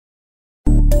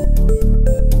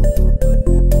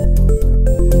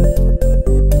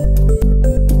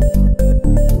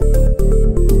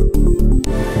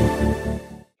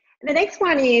The next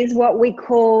one is what we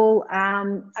call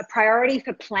a priority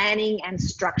for planning and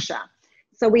structure.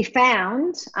 So we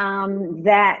found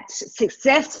that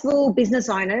successful business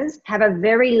owners have a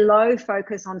very low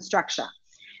focus on structure.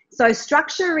 So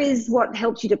structure is what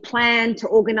helps you to plan, to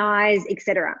organize,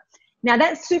 etc. Now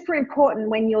that's super important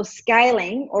when you're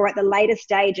scaling or at the later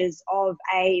stages of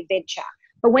a venture.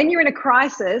 But when you're in a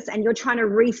crisis and you're trying to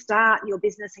restart your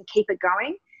business and keep it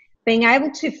going, being able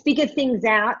to figure things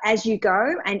out as you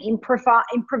go and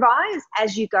improvise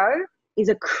as you go is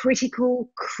a critical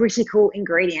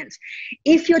ingredient.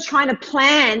 If you're trying to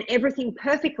plan everything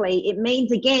perfectly, it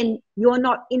means, again, you're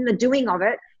not in the doing of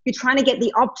it. You're trying to get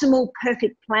the optimal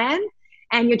perfect plan,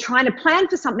 and you're trying to plan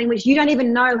for something which you don't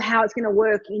even know how it's going to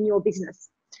work in your business.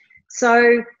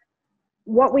 So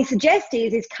what we suggest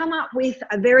is come up with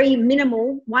a very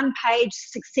minimal, one-page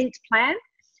succinct plan,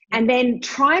 and then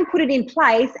try and put it in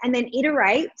place and then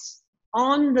iterate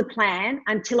on the plan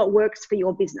until it works for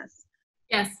your business.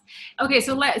 Yes. Okay.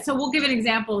 So we'll give an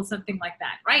example of something like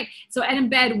that, right? So at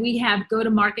Embed, we have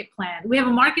go-to-market plan. We have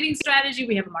a marketing strategy.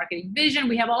 We have a marketing vision.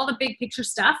 We have all the big picture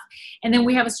stuff. And then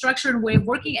we have a structure and way of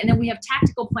working. And then we have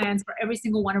tactical plans for every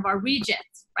single one of our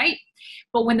regions, right?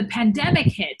 But when the pandemic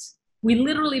hit, we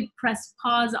literally pressed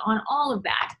pause on all of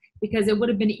that, because it would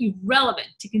have been irrelevant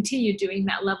to continue doing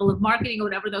that level of marketing or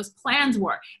whatever those plans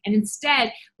were. And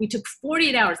instead, we took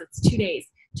 48 hours, that's 2 days,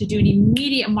 to do an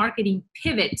immediate marketing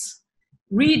pivot,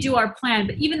 redo our plan.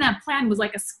 But even that plan was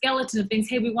like a skeleton of things.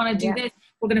 Hey, we want to do this.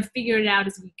 We're going to figure it out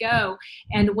as we go.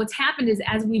 And what's happened is,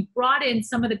 as we brought in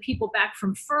some of the people back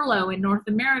from furlough in North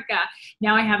America,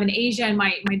 now I have in Asia and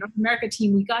my North America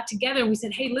team, we got together and we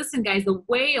said, hey, listen, guys, the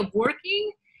way of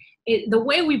working, the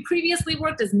way we previously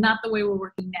worked is not the way we're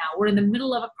working now. We're in the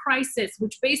middle of a crisis,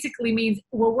 which basically means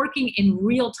we're working in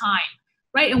real time,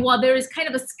 right? And while there is kind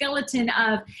of a skeleton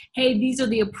of, hey, these are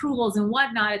the approvals and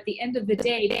whatnot, at the end of the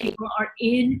day, people are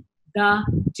in the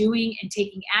doing and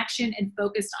taking action and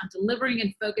focused on delivering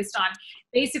and focused on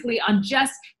basically on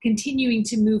just continuing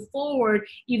to move forward,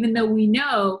 even though we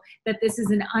know that this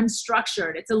is an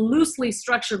unstructured, it's a loosely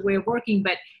structured way of working.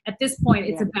 But at this point,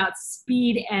 it's about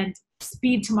speed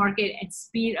to market and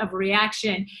speed of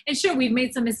reaction. And sure, we've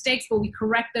made some mistakes, but we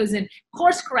correct those and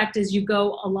course correct as you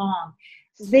go along.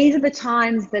 These are the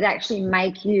times that actually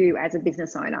make you as a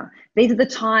business owner. These are the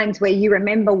times where you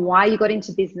remember why you got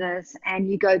into business and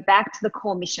you go back to the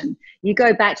core mission. You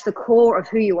go back to the core of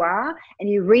who you are and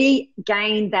you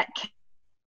regain that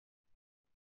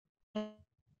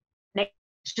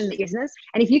business.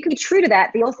 And if you can be true to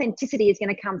that, the authenticity is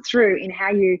going to come through in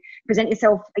how you present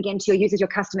yourself again to your users, your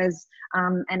customers,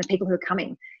 and the people who are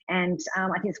coming. And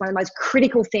I think it's one of the most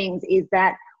critical things is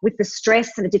that with the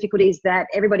stress and the difficulties that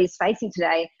everybody's facing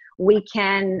today, we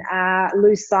can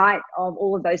lose sight of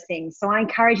all of those things. So I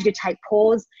encourage you to take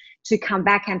pause, to come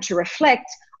back and to reflect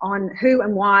on who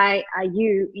and why are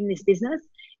you in this business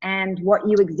and what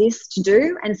you exist to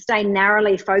do, and stay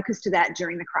narrowly focused to that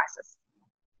during the crisis.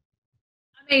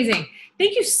 Amazing.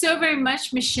 Thank you so very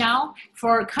much, Michelle,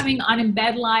 for coming on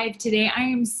EmbedLIVE today. I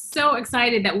am so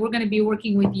excited that we're going to be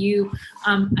working with you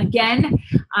again,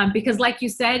 because like you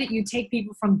said, you take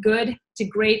people from good to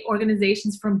great,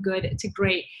 organizations from good to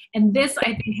great. And this,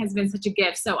 I think, has been such a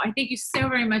gift. So I thank you so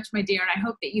very much, my dear, and I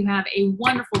hope that you have a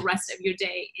wonderful rest of your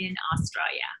day in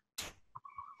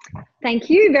Australia. Thank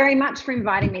you very much for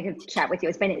inviting me to chat with you.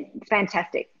 It's been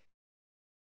fantastic.